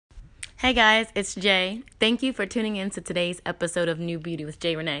Hey guys, it's Jay. Thank you for tuning in to today's episode of New Beauty with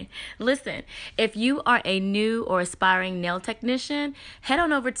Jay Renee. Listen, if you are a new or aspiring nail technician, head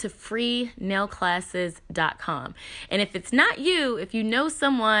on over to freenailclasses.com. And if it's not you, if you know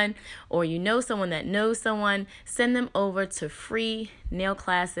someone or you know someone that knows someone, send them over to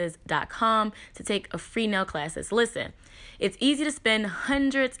freenailclasses.com to take a free nail classes. Listen, it's easy to spend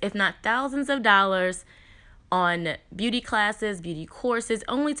hundreds, if not thousands of dollars on beauty classes, beauty courses,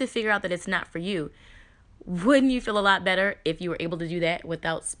 only to figure out that it's not for you. Wouldn't you feel a lot better if you were able to do that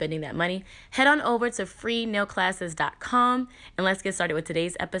without spending that money? Head on over to freenailclasses.com and let's get started with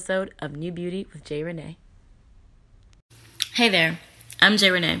today's episode of New Beauty with Jay Renee. Hey there, I'm Jay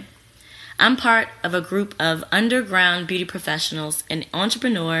Renee. I'm part of a group of underground beauty professionals and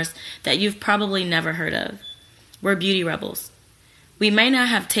entrepreneurs that you've probably never heard of. We're beauty rebels. We may not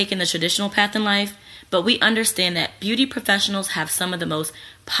have taken the traditional path in life, but we understand that beauty professionals have some of the most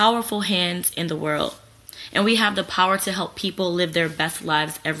powerful hands in the world, and we have the power to help people live their best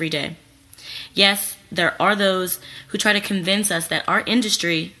lives every day. Yes, there are those who try to convince us that our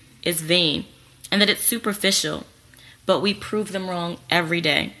industry is vain and that it's superficial, but we prove them wrong every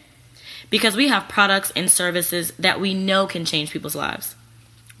day because we have products and services that we know can change people's lives.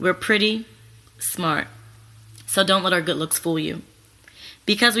 We're pretty, smart, so don't let our good looks fool you.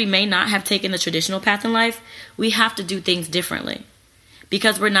 Because we may not have taken the traditional path in life, we have to do things differently.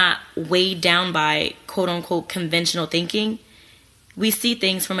 Because we're not weighed down by quote-unquote conventional thinking, we see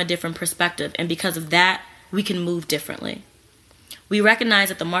things from a different perspective, and because of that, we can move differently. We recognize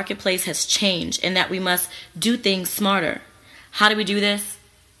that the marketplace has changed and that we must do things smarter. How do we do this?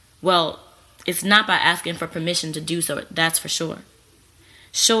 Well, it's not by asking for permission to do so, that's for sure.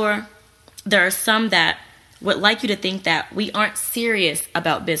 Sure, there are some that would like you to think that we aren't serious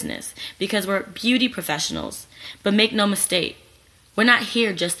about business because we're beauty professionals. But make no mistake, we're not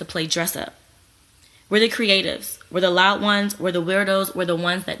here just to play dress up. We're the creatives. We're the loud ones. We're the weirdos. We're the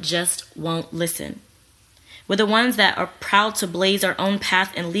ones that just won't listen. We're the ones that are proud to blaze our own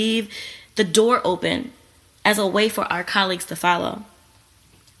path and leave the door open as a way for our colleagues to follow.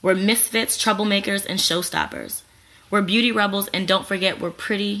 We're misfits, troublemakers, and showstoppers. We're beauty rebels, and don't forget, we're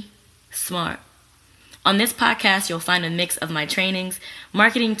pretty smart. On this podcast, you'll find a mix of my trainings,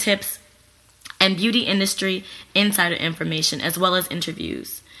 marketing tips, and beauty industry insider information, as well as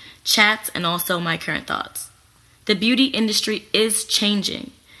interviews, chats, and also my current thoughts. The beauty industry is changing.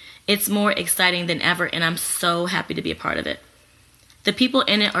 It's more exciting than ever, and I'm so happy to be a part of it. The people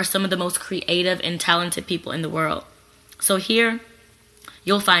in it are some of the most creative and talented people in the world. So here,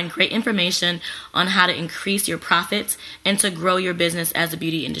 you'll find great information on how to increase your profits and to grow your business as a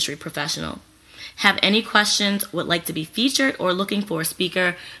beauty industry professional. Have any questions, would like to be featured, or looking for a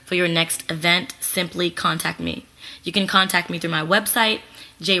speaker for your next event, simply contact me. You can contact me through my website,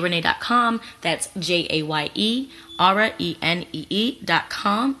 jayrenee.com. That's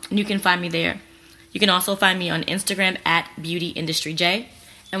JAYERENEE.com. And you can find me there. You can also find me on Instagram at BeautyIndustryJ.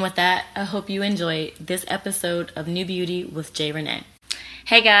 And with that, I hope you enjoy this episode of New Beauty with Jay Renee.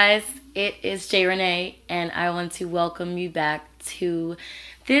 Hey guys, it is Jay Renee, and I want to welcome you back to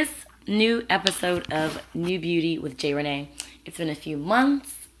this new episode of New Beauty with Jay Renee. It's been a few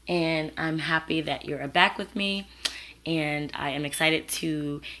months, and I'm happy that you're back with me, and I am excited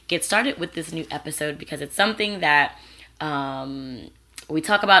to get started with this new episode because it's something that we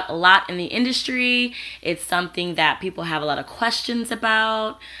talk about a lot in the industry. It's something that people have a lot of questions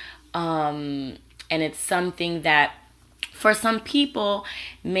about, and it's something that for some people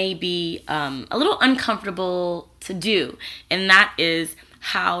may be a little uncomfortable to do, and that is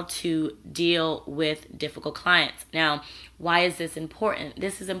how to deal with difficult clients. Now, why is this important?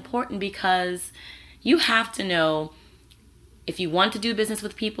 This is important because you have to know if you want to do business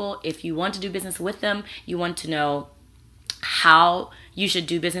with people, if you want to do business with them, you want to know how you should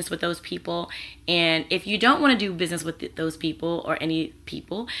do business with those people. And if you don't want to do business with those people or any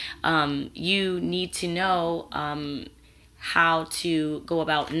people, you need to know how to go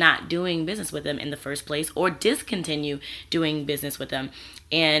about not doing business with them in the first place or discontinue doing business with them.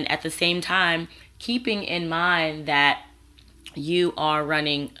 And at the same time, keeping in mind that you are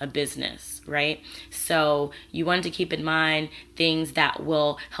running a business, right? So you want to keep in mind things that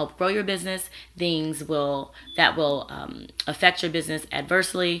will help grow your business, things that will affect your business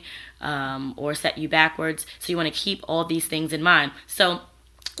adversely or set you backwards. So you want to keep all these things in mind. So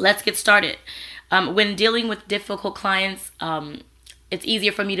let's get started. When dealing with difficult clients, it's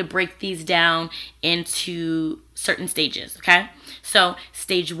easier for me to break these down into certain stages, okay? So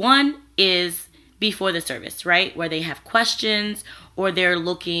stage 1 is before the service, right? Where they have questions or they're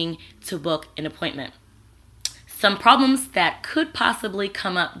looking to book an appointment. Some problems that could possibly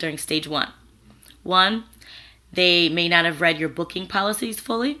come up during stage 1. 1, they may not have read your booking policies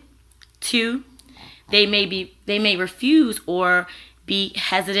fully. 2, they may refuse or be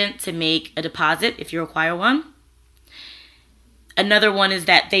hesitant to make a deposit if you require one. Another one is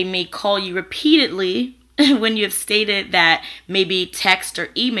that they may call you repeatedly when you have stated that maybe text or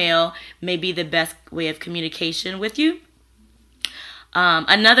email may be the best way of communication with you.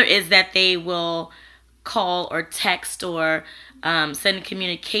 Another is that they will call or text or send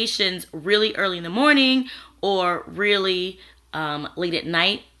communications really early in the morning or really late at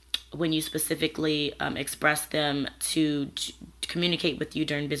night when you specifically express them to communicate with you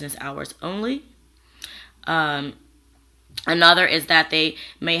during business hours only. Another is that they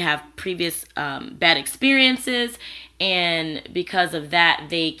may have previous bad experiences, and because of that,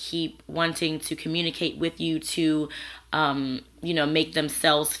 they keep wanting to communicate with you to, make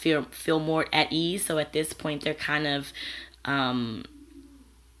themselves feel more at ease. So at this point, they're kind of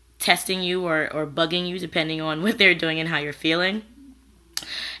testing you or bugging you, depending on what they're doing and how you're feeling.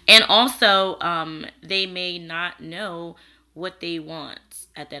 And also, they may not know what they want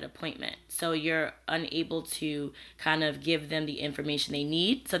at that appointment. So you're unable to kind of give them the information they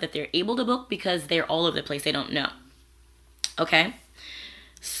need so that they're able to book, because they're all over the place. They don't know. Okay?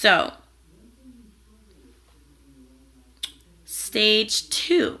 So, stage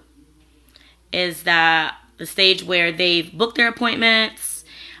 2 is that the stage where they've booked their appointments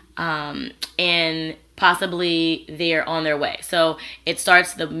and possibly they're on their way. So it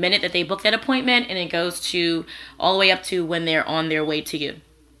starts the minute that they book that appointment and it goes to all the way up to when they're on their way to you.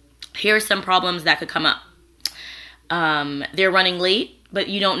 Here are some problems that could come up. They're running late, but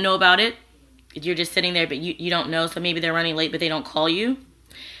you don't know about it. You're just sitting there, but you don't know. So maybe they're running late, but they don't call you.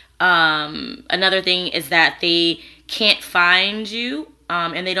 Another thing is that they can't find you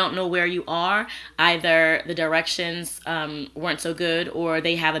and they don't know where you are. Either the directions weren't so good, or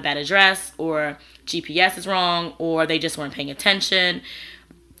they have a bad address, or GPS is wrong, or they just weren't paying attention,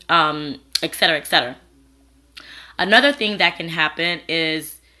 etc., etc. Another thing that can happen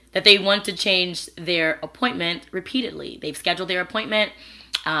is that they want to change their appointment repeatedly. They've scheduled their appointment,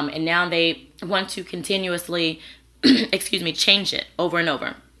 and now they want to continuously, change it over and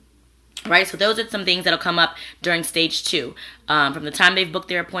over. Right? So those are some things that'll come up during stage 2, from the time they've booked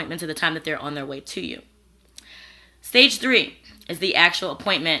their appointment to the time that they're on their way to you. Stage 3 is the actual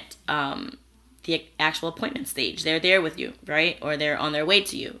appointment, stage. They're there with you, right? Or they're on their way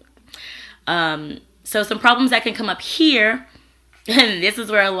to you. So some problems that can come up here, and this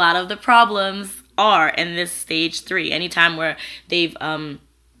is where a lot of the problems are in this stage 3. Anytime where they've,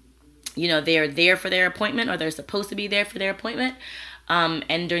 they're there for their appointment, or they're supposed to be there for their appointment,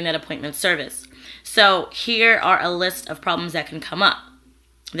 and during that appointment service. So here are a list of problems that can come up.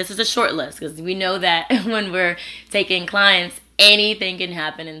 This is a short list because we know that when we're taking clients, anything can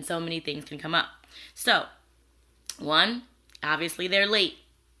happen and so many things can come up. So, 1, obviously they're late.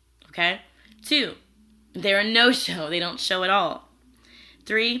 Okay? 2, they're a no-show. They don't show at all.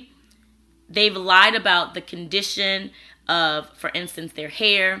 3, they've lied about the condition of, for instance, their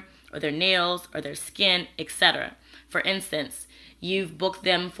hair or their nails or their skin, etc. For instance, you've booked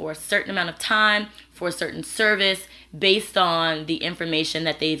them for a certain amount of time for a certain service based on the information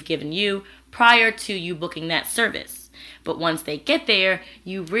that they've given you prior to you booking that service. But once they get there,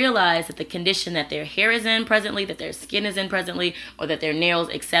 you realize that the condition that their hair is in presently, that their skin is in presently, or that their nails,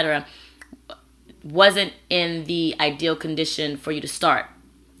 etc., wasn't in the ideal condition for you to start.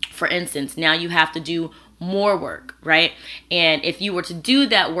 For instance, now you have to do more work, right? And if you were to do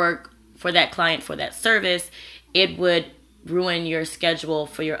that work for that client, for that service, it would ruin your schedule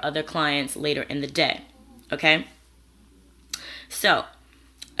for your other clients later in the day. Okay? So,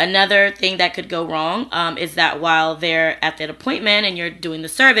 another thing that could go wrong is that while they're at that appointment and you're doing the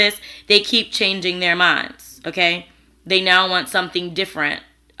service, they keep changing their minds. Okay? They now want something different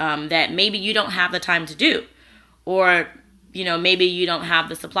that maybe you don't have the time to do. Or, maybe you don't have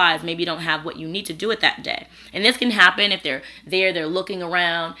the supplies. Maybe you don't have what you need to do it that day. And this can happen if they're there, they're looking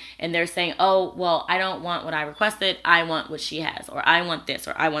around, and they're saying, oh, well, I don't want what I requested. I want what she has, or I want this,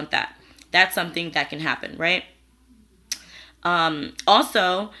 or I want that. That's something that can happen, right?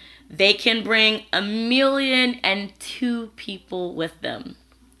 Also, they can bring 1,000,002 people with them.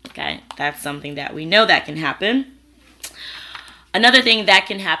 Okay, that's something that we know that can happen. Another thing that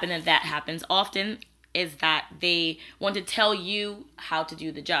can happen, and that happens often, is that they want to tell you how to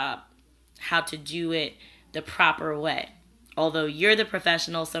do the job, how to do it the proper way. Although you're the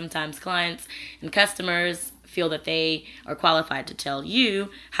professional, sometimes clients and customers feel that they are qualified to tell you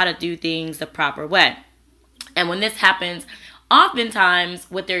how to do things the proper way. And when this happens,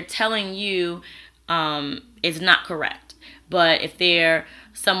 oftentimes what they're telling you is not correct. But if they're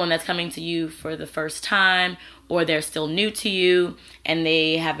someone that's coming to you for the first time, or they're still new to you and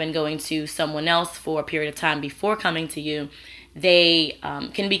they have been going to someone else for a period of time before coming to you, they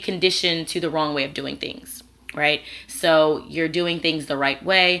can be conditioned to the wrong way of doing things, right? So you're doing things the right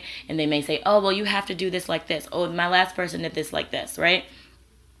way, and they may say, oh, well, you have to do this like this. Oh, my last person did this like this, right?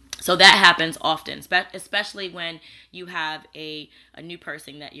 So that happens often, especially when you have a new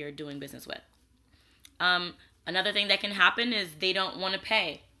person that you're doing business with. Another thing that can happen is they don't want to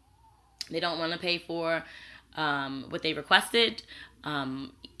pay. They don't want to pay for what they requested.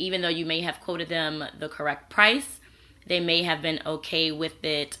 Even though you may have quoted them the correct price, they may have been okay with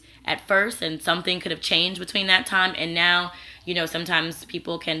it at first, and something could have changed between that time and now. Sometimes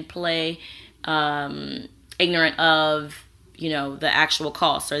people can play ignorant of the actual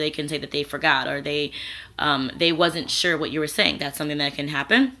cost, or they can say that they forgot, or they wasn't sure what you were saying. That's something that can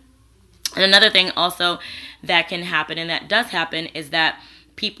happen. And another thing also that can happen, and that does happen, is that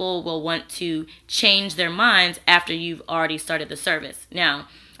people will want to change their minds after you've already started the service. Now,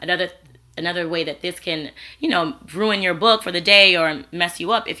 another way that this can, ruin your book for the day or mess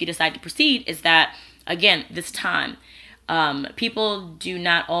you up if you decide to proceed is that, again, this time. People do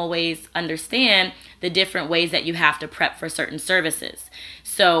not always understand the different ways that you have to prep for certain services.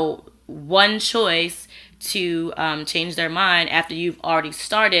 So one choice to change their mind after you've already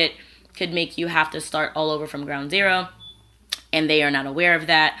started could make you have to start all over from ground zero, and they are not aware of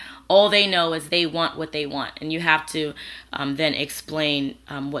that. All they know is they want what they want, and you have to then explain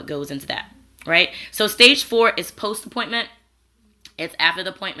what goes into that, right? So stage 4 is post-appointment. It's after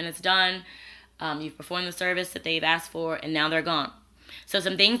the appointment is done. You've performed the service that they've asked for, and now they're gone. So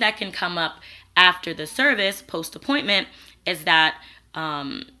some things that can come up after the service, post-appointment, is that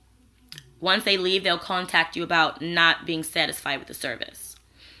once they leave, they'll contact you about not being satisfied with the service.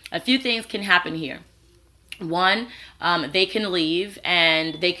 A few things can happen here. One, they can leave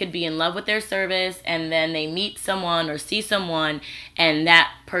and they could be in love with their service, and then they meet someone or see someone, and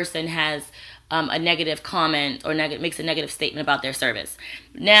that person has a negative comment or makes a negative statement about their service.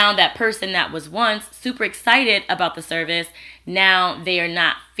 Now that person that was once super excited about the service, now they are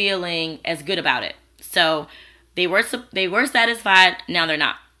not feeling as good about it. So they were satisfied, now they're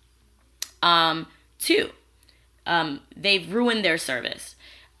not. 2, they've ruined their service.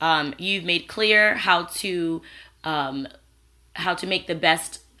 You've made clear how to make the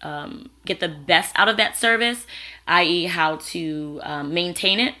best, get the best out of that service, i.e. how to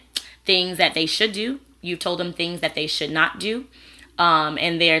maintain it, things that they should do. You've told them things that they should not do.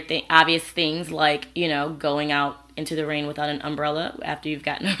 And there are obvious things like, going out into the rain without an umbrella after you've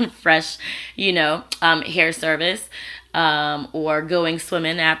gotten a fresh, hair service, or going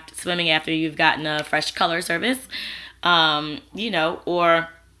swimming after you've gotten a fresh color service, or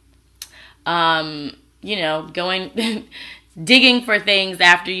going digging for things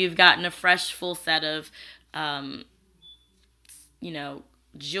after you've gotten a fresh full set of,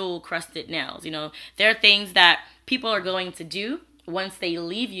 jewel crusted nails. There are things that people are going to do once they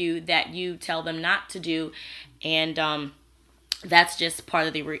leave you that you tell them not to do. And that's just part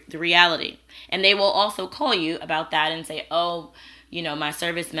of the reality. And they will also call you about that and say, oh, my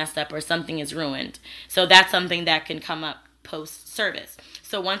service messed up or something is ruined. So that's something that can come up post-service.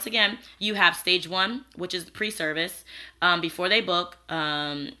 So once again, you have stage 1, which is pre-service, before they book,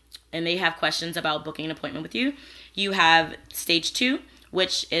 and they have questions about booking an appointment with you. You have stage 2,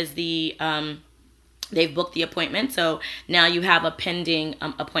 which is they've booked the appointment. So now you have a pending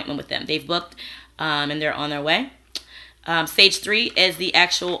appointment with them. They've booked, and they're on their way. Stage 3 is the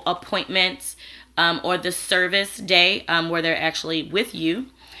actual appointment or the service day where they're actually with you.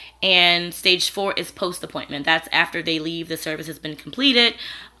 And stage 4 is post-appointment. That's after they leave, the service has been completed,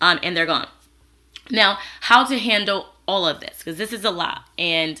 and they're gone. Now, how to handle all of this, because this is a lot.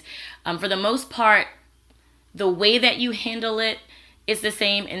 And for the most part, the way that you handle it is the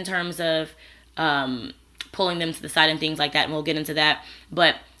same in terms of pulling them to the side and things like that, and we'll get into that.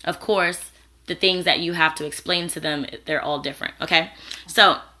 But, of course, the things that you have to explain to them, they're all different, okay?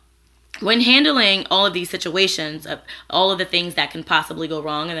 So when handling all of these situations, all of the things that can possibly go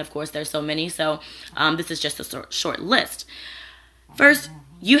wrong, and of course there's so many, so this is just a short list. First,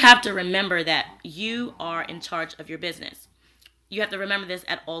 you have to remember that you are in charge of your business. You have to remember this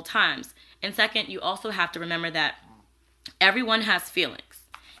at all times. And second, you also have to remember that everyone has feelings.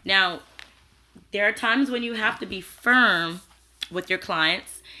 Now, there are times when you have to be firm with your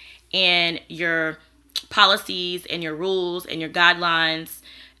clients and your policies and your rules and your guidelines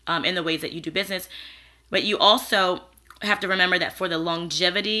in the ways that you do business. But you also have to remember that for the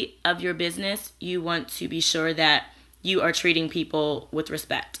longevity of your business, you want to be sure that you are treating people with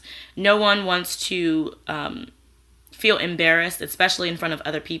respect. No one wants to feel embarrassed, especially in front of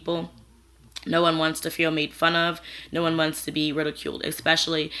other people. No one wants to feel made fun of. No one wants to be ridiculed,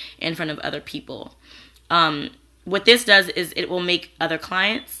 especially in front of other people. What this does is it will make other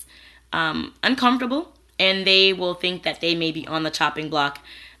clients uncomfortable, and they will think that they may be on the chopping block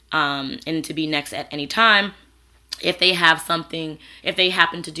and to be next at any time. If they happen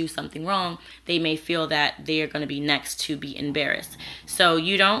to do something wrong, they may feel that they are going to be next to be embarrassed. So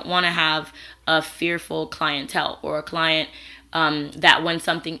you don't want to have a fearful clientele, or a client that when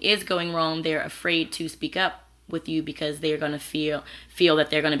something is going wrong, they're afraid to speak up with you because they're going to feel that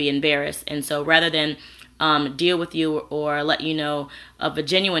they're going to be embarrassed. And so rather than deal with you or let you know of a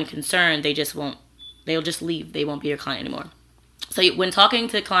genuine concern, they'll just leave. They won't be your client anymore. So when talking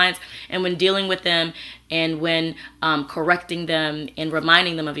to clients and when dealing with them and when correcting them and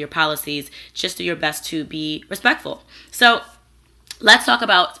reminding them of your policies, just do your best to be respectful. So let's talk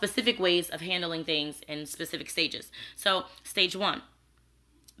about specific ways of handling things in specific stages. So stage 1,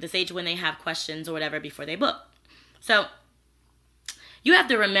 the stage when they have questions or whatever before they book. So you have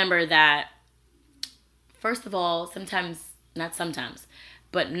to remember that, first of all,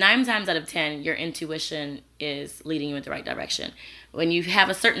 but 9 times out of 10, your intuition is leading you in the right direction. When you have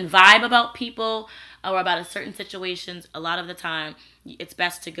a certain vibe about people or about a certain situations, a lot of the time, it's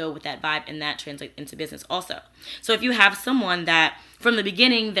best to go with that vibe, and that translates into business also. So if you have someone that from the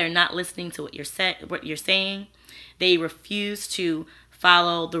beginning, they're not listening to what you're saying, they refuse to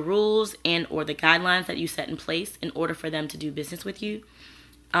follow the rules and or the guidelines that you set in place in order for them to do business with you.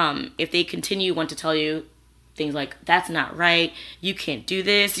 If they want to tell you things like, that's not right, you can't do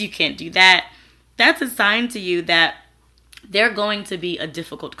this, you can't do that, that's a sign to you that they're going to be a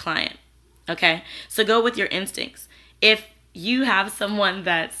difficult client. Okay? So go with your instincts. If you have someone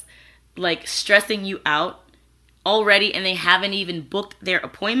that's like stressing you out already and they haven't even booked their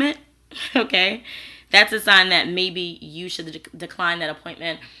appointment, okay, that's a sign that maybe you should decline that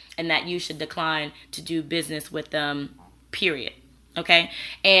appointment and that you should decline to do business with them, period. Okay?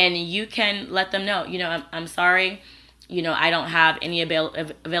 And you can let them know, I'm sorry, I don't have any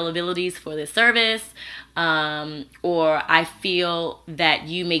availabilities for this service, or I feel that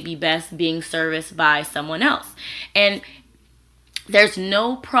you may be best being serviced by someone else. And there's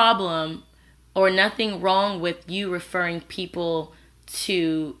no problem or nothing wrong with you referring people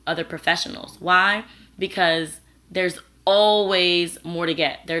to other professionals. Why? Because there's always more to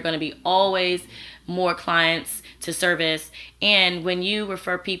get. There are going to be always more clients to service. And when you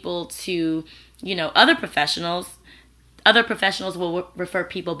refer people to, other professionals will refer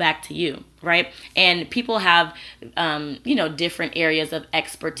people back to you, right? And people have, different areas of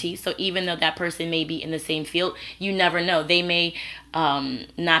expertise. So even though that person may be in the same field, you never know. They may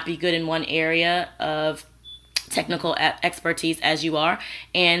not be good in one area of technical expertise as you are.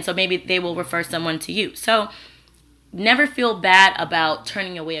 And so maybe they will refer someone to you. So never feel bad about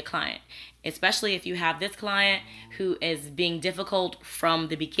turning away a client, especially if you have this client who is being difficult from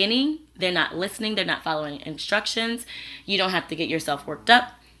the beginning. They're not listening. They're not following instructions. You don't have to get yourself worked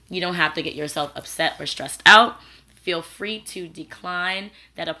up. You don't have to get yourself upset or stressed out. Feel free to decline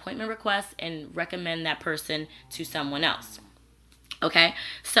that appointment request and recommend that person to someone else. Okay?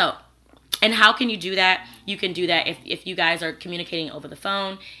 So, and how can you do that? You can do that if you guys are communicating over the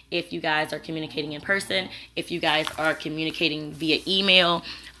phone, if you guys are communicating in person, if you guys are communicating via email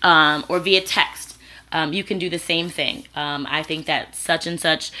or via text. You can do the same thing. I think that such and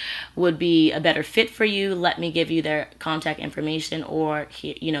such would be a better fit for you. Let me give you their contact information, or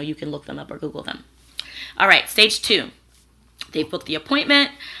you can look them up or Google them. All right, stage 2. They booked the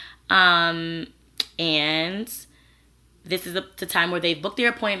appointment, and this is the time where they've booked their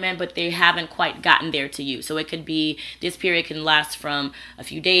appointment, but they haven't quite gotten there to you. So it could be, this period can last from a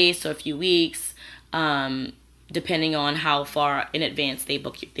few days to a few weeks, depending on how far in advance they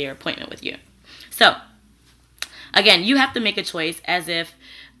book their appointment with you. So, again, you have to make a choice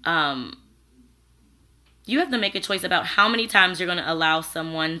you have to make a choice about how many times you're going to allow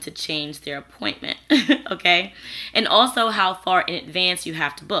someone to change their appointment, okay? And also how far in advance you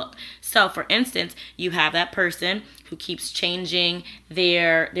have to book. So, for instance, you have that person who keeps changing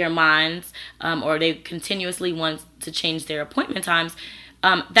their minds, or they continuously want to change their appointment times.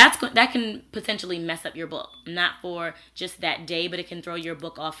 That can potentially mess up your book, not for just that day, but it can throw your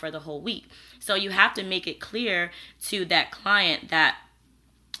book off for the whole week. So you have to make it clear to that client that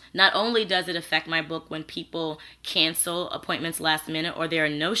not only does it affect my book when people cancel appointments last minute or they're a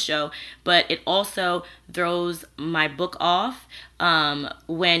no-show, but it also throws my book off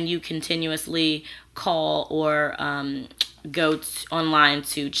when you continuously call or go online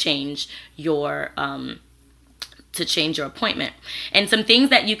to change your to change your appointment. And some things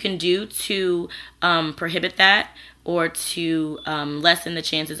that you can do to prohibit that, or to lessen the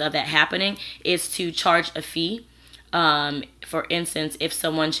chances of that happening, is to charge a fee. For instance, if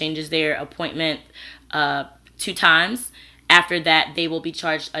someone changes their appointment 2 times, after that they will be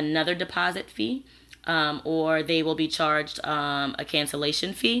charged another deposit fee, or they will be charged a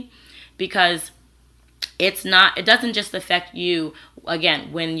cancellation fee, because it doesn't just affect you,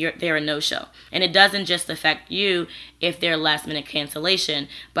 again, when they're a no-show. And it doesn't just affect you if they're last-minute cancellation.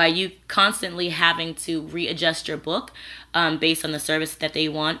 By you constantly having to readjust your book based on the service that they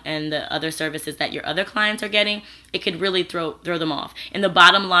want and the other services that your other clients are getting, it could really throw them off. And the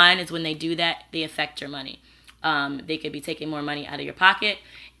bottom line is, when they do that, they affect your money. They could be taking more money out of your pocket.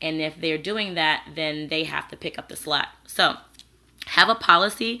 And if they're doing that, then they have to pick up the slack. So have a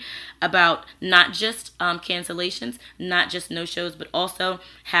policy about not just cancellations, not just no-shows, but also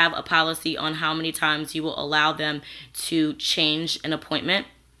have a policy on how many times you will allow them to change an appointment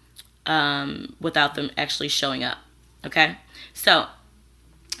without them actually showing up. Okay? So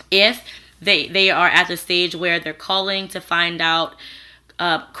if they are at the stage where they're calling to find out,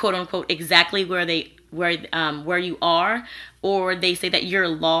 quote unquote, exactly where you are, or they say that you're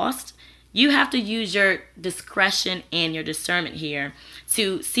lost, you have to use your discretion and your discernment here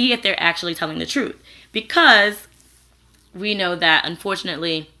to see if they're actually telling the truth. Because we know that,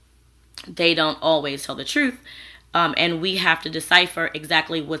 unfortunately, they don't always tell the truth. And we have to decipher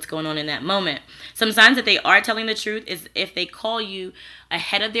exactly what's going on in that moment. Some signs that they are telling the truth is if they call you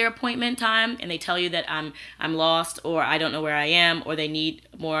ahead of their appointment time and they tell you that I'm lost, or I don't know where I am, or they need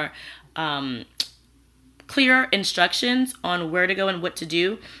more clear instructions on where to go and what to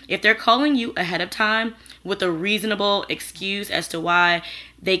do. If they're calling you ahead of time with a reasonable excuse as to why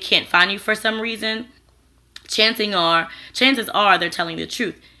they can't find you for some reason, chances are they're telling the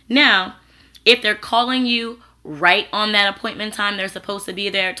truth. Now, if they're calling you right on that appointment time, they're supposed to be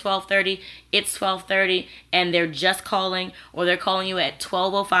there at 12:30, it's 12:30, and they're just calling, or they're calling you at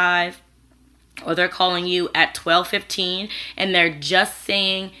 12:05, or they're calling you at 12:15, and they're just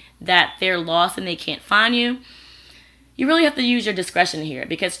saying that they're lost and they can't find you, you really have to use your discretion here,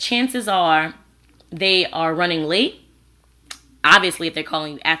 because chances are they are running late. Obviously, if they're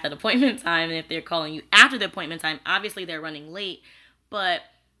calling you at that appointment time, and if they're calling you after the appointment time, obviously they're running late, but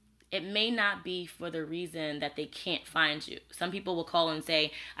it may not be for the reason that they can't find you. Some people will call and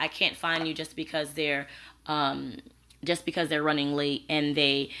say, I can't find you, just because they're running late, and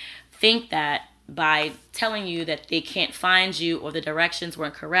they think that by telling you that they can't find you, or the directions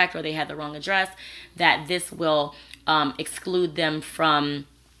weren't correct, or they had the wrong address, that this will exclude them from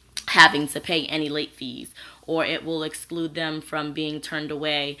having to pay any late fees, or it will exclude them from being turned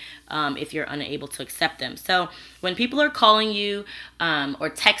away if you're unable to accept them. So when people are calling you or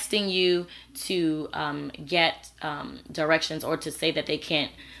texting you to get directions, or to say that they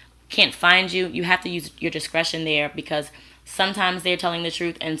can't find you, you have to use your discretion there, because sometimes they're telling the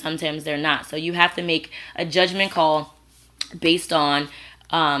truth and sometimes they're not. So you have to make a judgment call based on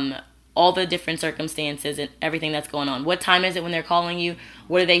all the different circumstances and everything that's going on. What time is it when they're calling you?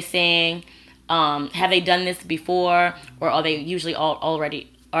 What are they saying? Have they done this before, or are they usually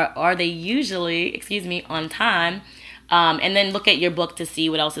are they usually on time? And then look at your book to see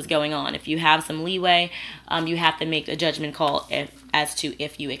what else is going on. If you have some leeway, you have to make a judgment call as to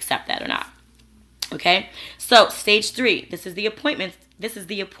if you accept that or not. Okay, so stage 3, this is the appointment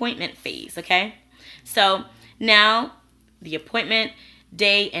phase. Okay, so now the appointment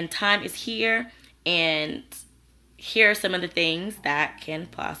day and time is here, and here are some of the things that can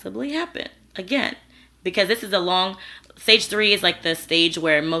possibly happen. Again, because this is stage 3 is like the stage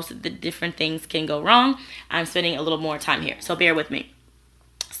where most of the different things can go wrong. I'm spending a little more time here, so bear with me.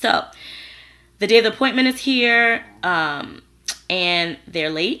 So the day of the appointment is here, and they're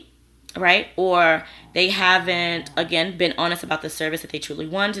late, right? Or they haven't, again, been honest about the service that they truly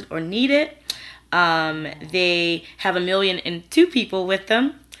wanted or needed. They have 1,000,002 people with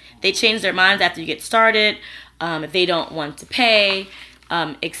them. They change their minds after you get started. If they don't want to pay,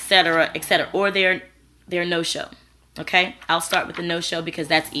 etc., etc. Or they're no-show. Okay? I'll start with the no-show because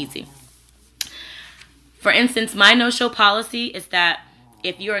that's easy. For instance, my no-show policy is that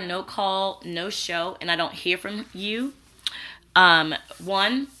if you're a no-call, no-show, and I don't hear from you,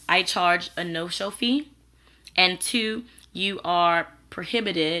 1, I charge a no-show fee, and 2, you are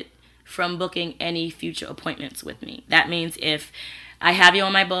prohibited from booking any future appointments with me. That means if I have you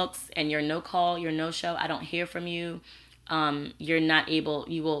on my books and you're no-call, you're no-show, I don't hear from you,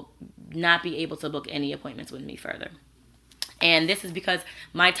 you will not be able to book any appointments with me further. And this is because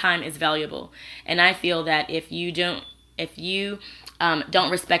my time is valuable, and I feel that if If you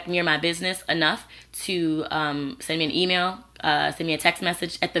don't respect me or my business enough to send me an email, send me a text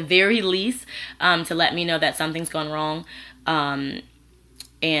message at the very least, to let me know that something's gone wrong,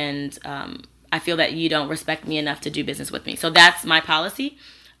 and I feel that you don't respect me enough to do business with me. So that's my policy.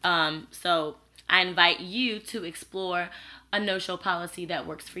 So I invite you to explore a no-show policy that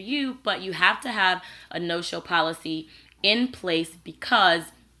works for you, but you have to have a no-show policy in place, because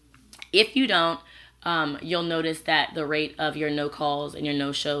if you don't, you'll notice that the rate of your no calls and your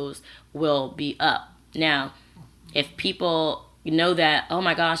no shows will be up. Now, if people know that, oh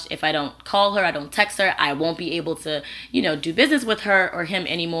my gosh, if I don't call her, I don't text her, I won't be able to, do business with her or him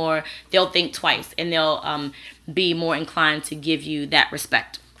anymore, they'll think twice, and they'll be more inclined to give you that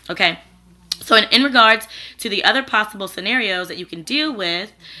respect. Okay? So in regards to the other possible scenarios that you can deal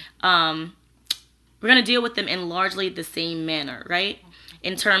with, we're going to deal with them in largely the same manner, right?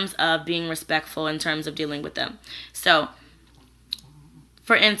 In terms of being respectful, in terms of dealing with them. So,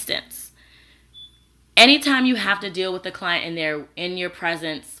 for instance, anytime you have to deal with the client in your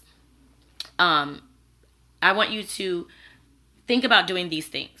presence, I want you to think about doing these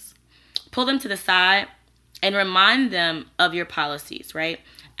things. Pull them to the side and remind them of your policies, right?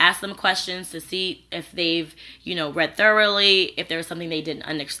 Ask them questions to see if they've, read thoroughly, if there was something they didn't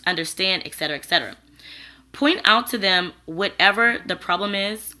understand, etc., etc. Point out to them whatever the problem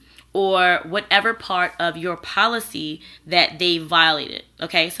is, or whatever part of your policy that they violated.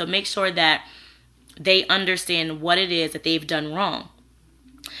 Okay, so make sure that they understand what it is that they've done wrong.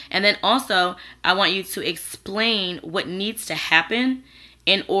 And then also, I want you to explain what needs to happen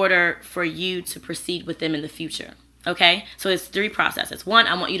in order for you to proceed with them in the future. Okay, so it's 3 processes. 1,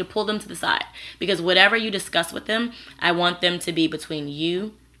 I want you to pull them to the side, because whatever you discuss with them, I want them to be between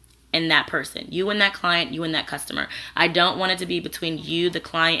you and that person, you and that client, you and that customer. I don't want it to be between you, the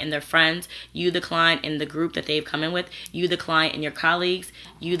client, and their friends, you, the client, and the group that they've come in with, you, the client, and your colleagues,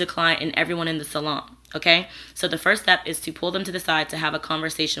 you, the client, and everyone in the salon. Okay, so the first step is to pull them to the side to have a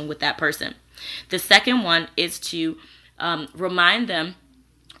conversation with that person. The second one is to remind them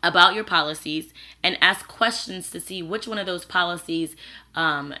about your policies and ask questions to see which one of those policies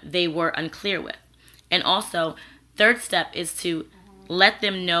they were unclear with. And also, third step is to let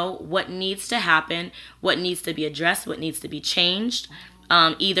them know what needs to happen, what needs to be addressed, what needs to be changed,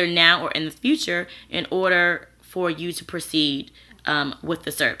 either now or in the future, in order for you to proceed with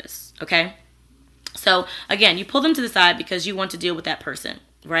the service. Okay? So again, you pull them to the side because you want to deal with that person,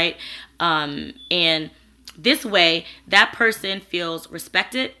 right? And this way, that person feels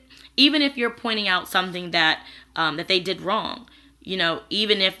respected, even if you're pointing out something that that they did wrong.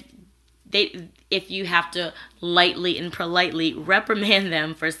 Even if you have to lightly and politely reprimand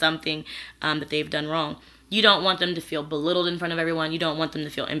them for something that they've done wrong, you don't want them to feel belittled in front of everyone. You don't want them to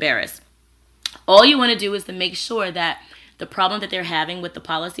feel embarrassed. All you want to do is to make sure that the problem that they're having with the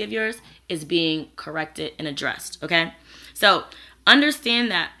policy of yours is being corrected and addressed. Okay, so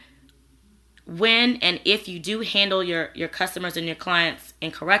understand that when and if you do handle your customers and your clients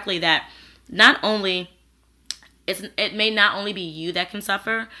incorrectly, that it may not only be you that can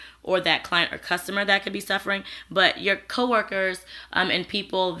suffer, or that client or customer that could be suffering, but your coworkers and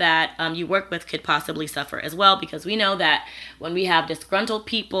people that you work with could possibly suffer as well, because we know that when we have disgruntled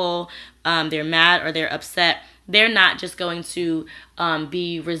people, they're mad or they're upset, they're not just going to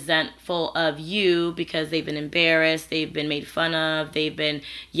be resentful of you because they've been embarrassed, they've been made fun of, they've been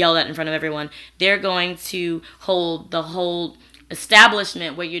yelled at in front of everyone. They're going to hold the whole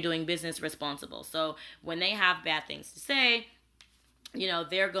establishment where you're doing business responsible. So when they have bad things to say,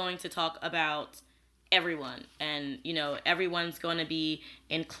 they're going to talk about everyone, and everyone's going to be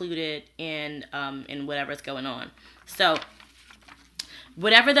included in whatever's going on. So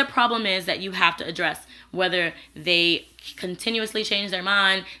whatever the problem is that you have to address, whether they continuously change their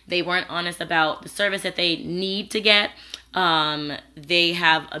mind, they weren't honest about the service that they need to get, they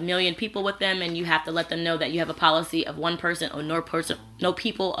have a million people with them, and you have to let them know that you have a policy of one person or no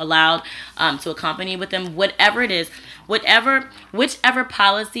people allowed to accompany with them. Whatever it is, whichever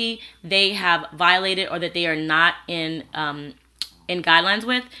policy they have violated or that they are not in guidelines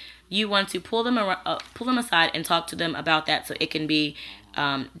with, you want to pull them aside and talk to them about that so it can be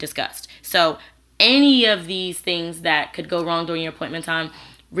discussed. So any of these things that could go wrong during your appointment time,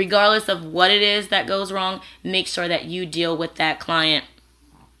 regardless of what it is that goes wrong, make sure that you deal with that client.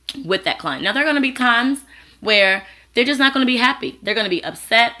 Now, there are going to be times where they're just not going to be happy. They're going to be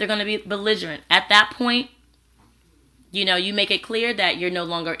upset. They're going to be belligerent. At that point, you make it clear that you're no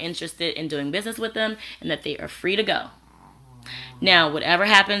longer interested in doing business with them and that they are free to go. Now, whatever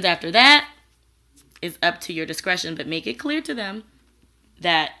happens after that is up to your discretion, but make it clear to them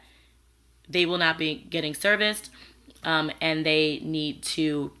that they will not be getting serviced and they need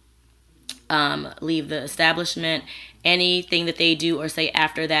to leave the establishment. Anything that they do or say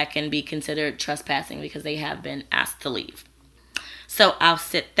after that can be considered trespassing because they have been asked to leave. So I'll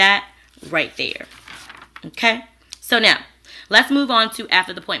sit that right there. Okay? So now, let's move on to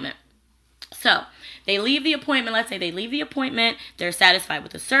after the appointment. So they leave the appointment. Let's say they leave the appointment. They're satisfied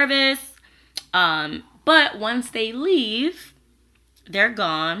with the service. But once they leave, they're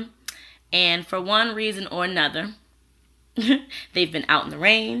gone. And for one reason or another, they've been out in the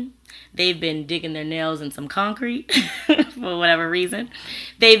rain. They've been digging their nails in some concrete for whatever reason.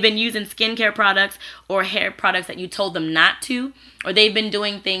 They've been using skincare products or hair products that you told them not to. Or they've been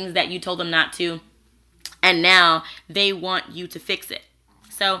doing things that you told them not to. And now they want you to fix it.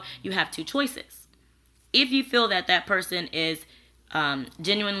 So you have two choices. If you feel that that person is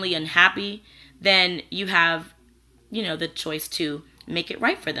genuinely unhappy, then you have, the choice to make it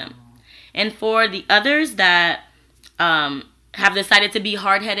right for them. And for the others that have decided to be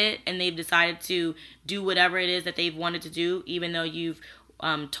hard-headed and they've decided to do whatever it is that they've wanted to do, even though you've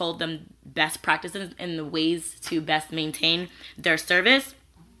told them best practices and the ways to best maintain their service,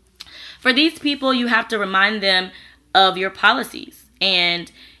 for these people, you have to remind them of your policies.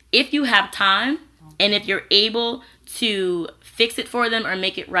 And if you have time and if you're able to fix it for them or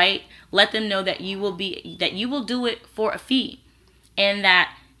make it right, let them know that you will do it for a fee and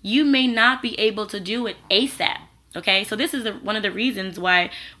that you may not be able to do it ASAP. Okay, so this is one of the reasons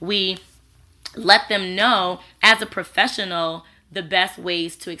why we let them know as a professional the best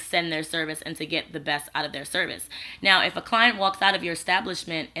ways to extend their service and to get the best out of their service. Now, if a client walks out of your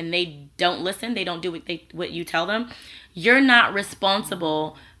establishment and they don't listen, they don't do what you tell them, you're not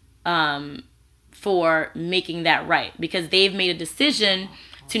responsible for making that right because they've made a decision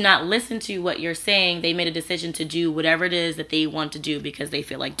to not listen to what you're saying. They made a decision to do whatever it is that they want to do because they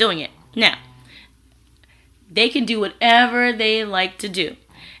feel like doing it. Now, they can do whatever they like to do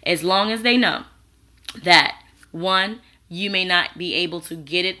as long as they know that, one, you may not be able to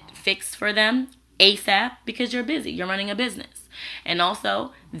get it fixed for them ASAP because you're busy. You're running a business. And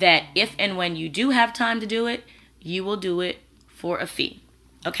also that if and when you do have time to do it, you will do it for a fee.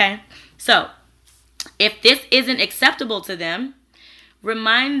 Okay? So if this isn't acceptable to them,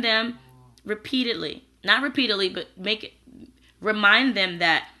 remind them repeatedly. Not repeatedly, but remind them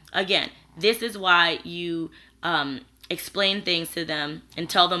that, again, this is why you explain things to them and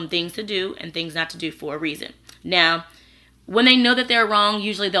tell them things to do and things not to do for a reason. Now, when they know that they're wrong,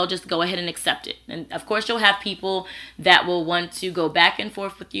 usually they'll just go ahead and accept it. And of course, you'll have people that will want to go back and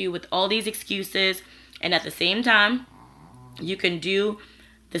forth with you with all these excuses. And at the same time, you can do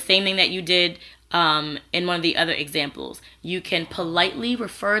the same thing that you did in one of the other examples. You can politely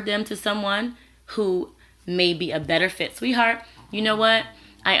refer them to someone who may be a better fit. Sweetheart, you know what?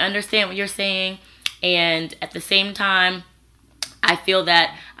 I understand what you're saying. And at the same time, I feel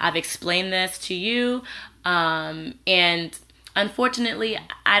that I've explained this to you. And unfortunately,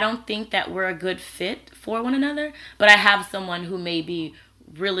 I don't think that we're a good fit for one another, but I have someone who may be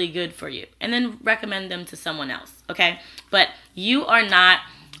really good for you. And then recommend them to someone else, okay? But you are not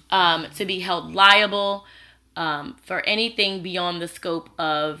to be held liable for anything beyond the scope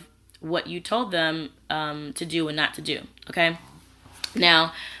of what you told them to do and not to do, okay?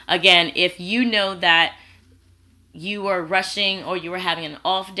 Now, again, if you know that you were rushing or you were having an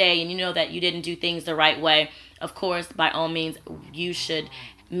off day and you know that you didn't do things the right way, of course, by all means, you should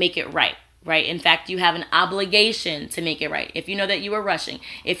make it right, right? In fact, you have an obligation to make it right. If you know that you were rushing,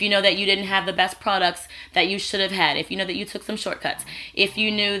 if you know that you didn't have the best products that you should have had, if you know that you took some shortcuts, if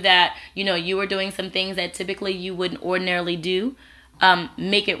you knew that, you were doing some things that typically you wouldn't ordinarily do,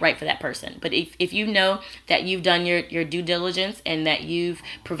 make it right for that person. But if you know that you've done your due diligence and that you've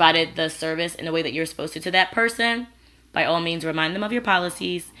provided the service in the way that you're supposed to that person, by all means, remind them of your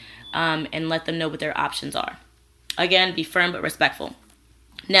policies and let them know what their options are. Again, be firm but respectful.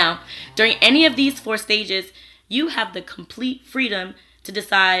 Now, during any of these 4 stages, you have the complete freedom to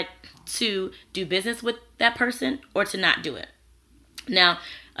decide to do business with that person or to not do it. Now,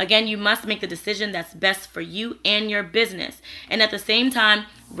 again, you must make the decision that's best for you and your business. And at the same time,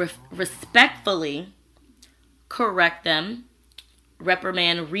 respectfully correct them,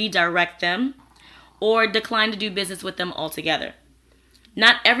 reprimand, redirect them, or decline to do business with them altogether.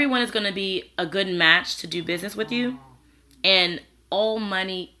 Not everyone is going to be a good match to do business with you. And all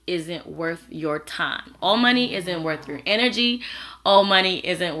money isn't worth your time. All money isn't worth your energy. All money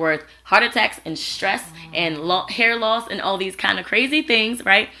isn't worth heart attacks and stress and hair loss and all these kind of crazy things,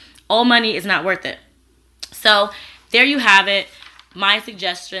 right? All money is not worth it. So there you have it. My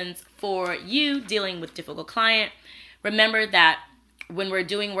suggestions for you dealing with difficult client. Remember that when we're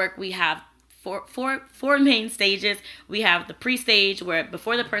doing work, we have four main stages. We have the pre-stage, where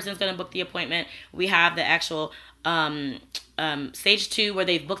before the person's going to book the appointment. We have the actual stage 2, where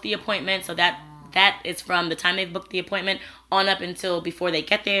they've booked the appointment. So that is from the time they've booked the appointment on up until before they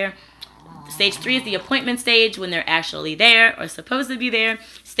get there. Stage 3 is the appointment stage, when they're actually there or supposed to be there.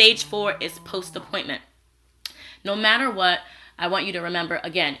 Stage 4 is post-appointment. No matter what, I want you to remember,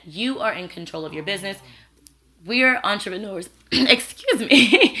 again, you are in control of your business. We're entrepreneurs. Excuse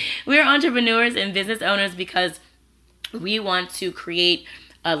me. We're entrepreneurs and business owners because we want to create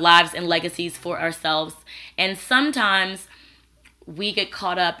lives and legacies for ourselves. And sometimes we get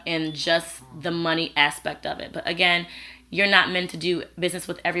caught up in just the money aspect of it. But again, you're not meant to do business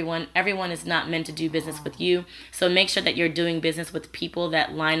with everyone. Everyone is not meant to do business with you. So make sure that you're doing business with people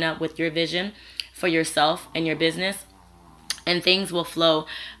that line up with your vision for yourself and your business, and things will flow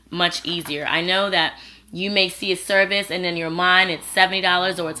much easier. I know that you may see a service and in your mind it's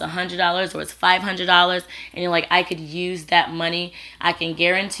 $70 or it's $100 or it's $500, and you're like, I could use that money. I can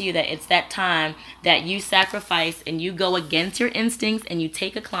guarantee you that it's that time that you sacrifice and you go against your instincts and you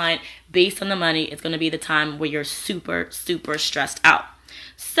take a client based on the money. It's going to be the time where you're super, super stressed out.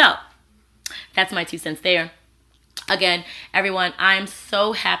 So that's my 2 cents there. Again, everyone, I'm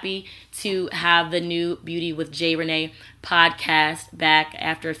so happy to have the new Beauty with J. Renee podcast back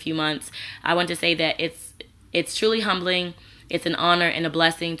after a few months. I want to say that it's truly humbling. It's an honor and a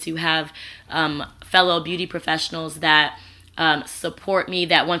blessing to have fellow beauty professionals that support me,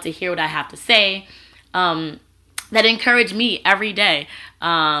 that want to hear what I have to say, that encourage me every day,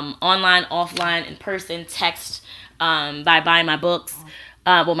 online, offline, in person, text, by buying my books.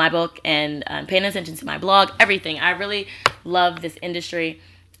 My book and paying attention to my blog, everything. I really love this industry.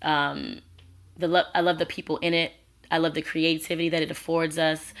 I love the people in it. I love the creativity that it affords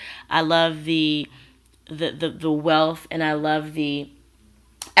us. I love the wealth, and I love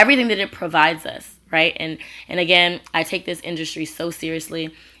everything that it provides us, right? And again, I take this industry so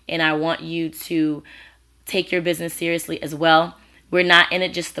seriously, and I want you to take your business seriously as well. We're not in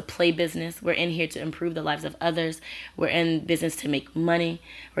it just to play business. We're in here to improve the lives of others. We're in business to make money.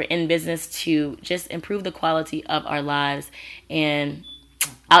 We're in business to just improve the quality of our lives. And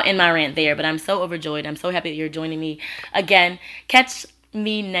I'll end my rant there, but I'm so overjoyed. I'm so happy that you're joining me again. Catch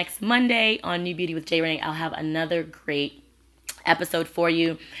me next Monday on New Beauty with J. Renee. I'll have another great episode for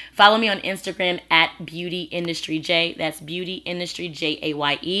you. Follow me on Instagram at Beauty Industry J. That's Beauty Industry Jaye.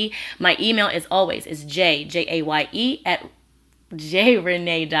 My email is jaye at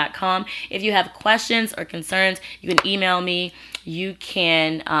jrenee.com. If you have questions or concerns, you can email me. You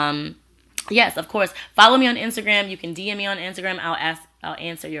can, yes, of course, follow me on Instagram. You can DM me on Instagram. I'll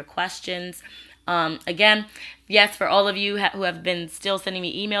answer your questions. Again, yes, for all of you who have been still sending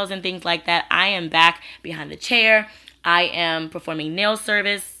me emails and things like that, I am back behind the chair. I am performing nail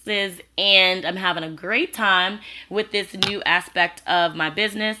services, and I'm having a great time with this new aspect of my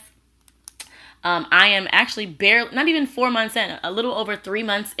business. I am actually not even 4 months in, a little over 3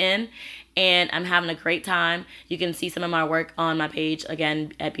 months in, and I'm having a great time. You can see some of my work on my page,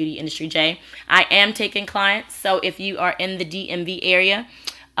 again, at Beauty Industry J. I am taking clients, so if you are in the DMV area,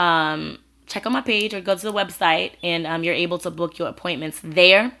 check on my page or go to the website, and you're able to book your appointments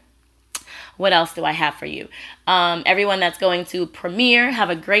there. What else do I have for you? Everyone that's going to Premiere,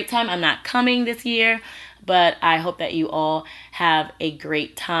 have a great time. I'm not coming this year, but I hope that you all have a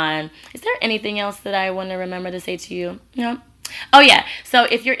great time. Is there anything else that I want to remember to say to you? No? Oh, yeah. So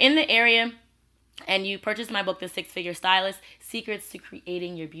if you're in the area and you purchased my book, The 6-Figure Stylist, Secrets to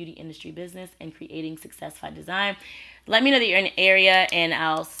Creating Your Beauty Industry Business and Creating Success by Design, let me know that you're in the area, and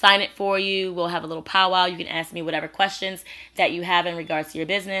I'll sign it for you. We'll have a little powwow. You can ask me whatever questions that you have in regards to your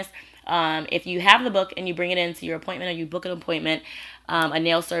business. If you have the book and you bring it into your appointment, or you book an appointment, a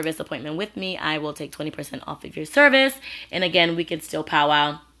nail service appointment with me, I will take 20% off of your service. And again, we can still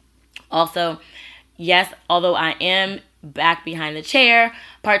powwow. Also, yes, although I am back behind the chair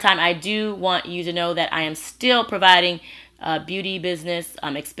part-time, I do want you to know that I am still providing beauty business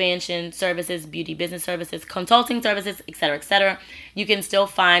expansion services, beauty business services, consulting services, etc., etc. You can still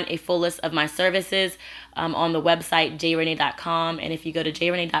find a full list of my services on the website jrenee.com, and if you go to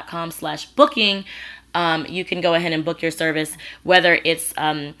jrenee.com/booking, you can go ahead and book your service, whether it's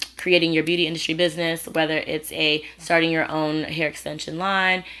creating your beauty industry business, whether it's starting your own hair extension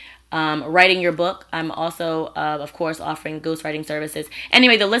line, writing your book. I'm also, of course, offering ghostwriting services.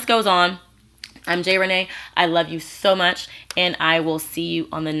 Anyway, the list goes on. I'm J. Renee. I love you so much, and I will see you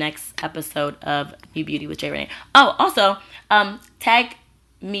on the next episode of New Beauty with J. Renee. Oh, also, tag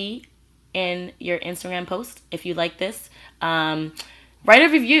me in your Instagram post if you like this. write a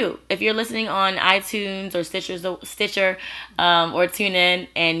review. If you're listening on iTunes or Stitcher or TuneIn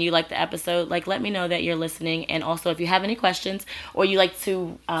and you like the episode, like, let me know that you're listening. And also, if you have any questions or you like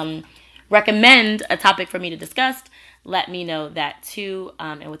to recommend a topic for me to discuss, let me know that too.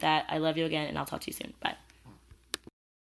 And with that, I love you again, and I'll talk to you soon. Bye.